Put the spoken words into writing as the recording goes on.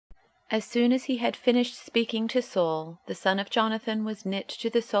As soon as he had finished speaking to Saul, the son of Jonathan was knit to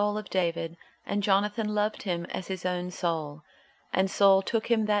the soul of David, and Jonathan loved him as his own soul. And Saul took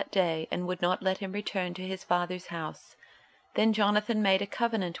him that day, and would not let him return to his father's house. Then Jonathan made a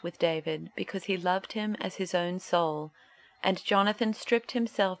covenant with David, because he loved him as his own soul. And Jonathan stripped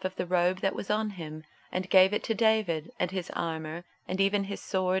himself of the robe that was on him, and gave it to David, and his armor, and even his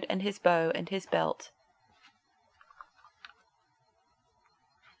sword, and his bow, and his belt.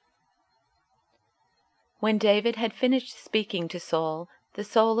 When David had finished speaking to Saul, the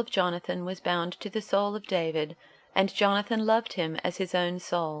soul of Jonathan was bound to the soul of David, and Jonathan loved him as his own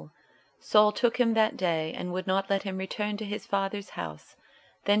soul. Saul took him that day, and would not let him return to his father's house.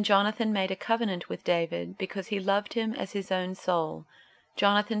 Then Jonathan made a covenant with David, because he loved him as his own soul.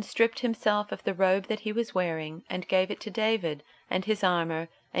 Jonathan stripped himself of the robe that he was wearing, and gave it to David, and his armor,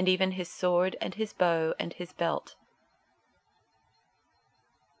 and even his sword, and his bow, and his belt.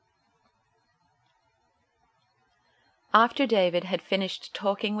 After David had finished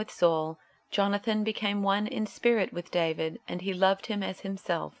talking with Saul, Jonathan became one in spirit with David, and he loved him as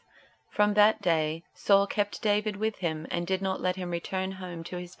himself. From that day Saul kept David with him, and did not let him return home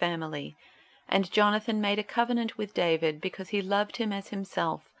to his family. And Jonathan made a covenant with David, because he loved him as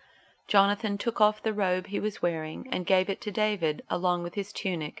himself. Jonathan took off the robe he was wearing, and gave it to David, along with his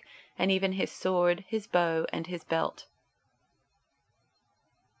tunic, and even his sword, his bow, and his belt.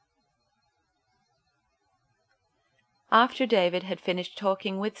 After David had finished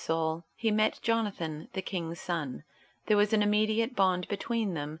talking with Saul, he met Jonathan, the king's son. There was an immediate bond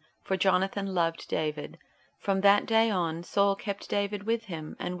between them, for Jonathan loved David. From that day on, Saul kept David with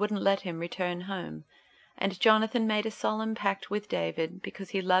him, and wouldn't let him return home. And Jonathan made a solemn pact with David,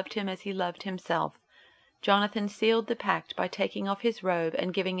 because he loved him as he loved himself. Jonathan sealed the pact by taking off his robe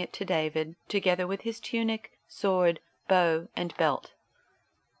and giving it to David, together with his tunic, sword, bow, and belt.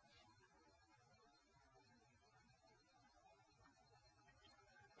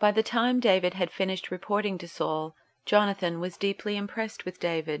 By the time David had finished reporting to Saul, Jonathan was deeply impressed with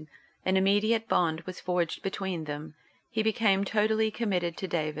David. An immediate bond was forged between them. He became totally committed to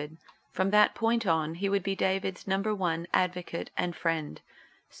David. From that point on, he would be David's #1 advocate and friend.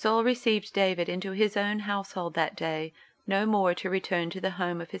 Saul received David into his own household that day, no more to return to the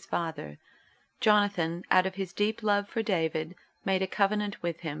home of his father. Jonathan, out of his deep love for David, made a covenant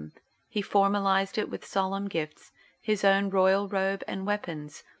with him. He formalized it with solemn gifts, his own royal robe and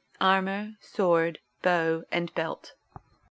weapons, armor, sword, bow, and belt.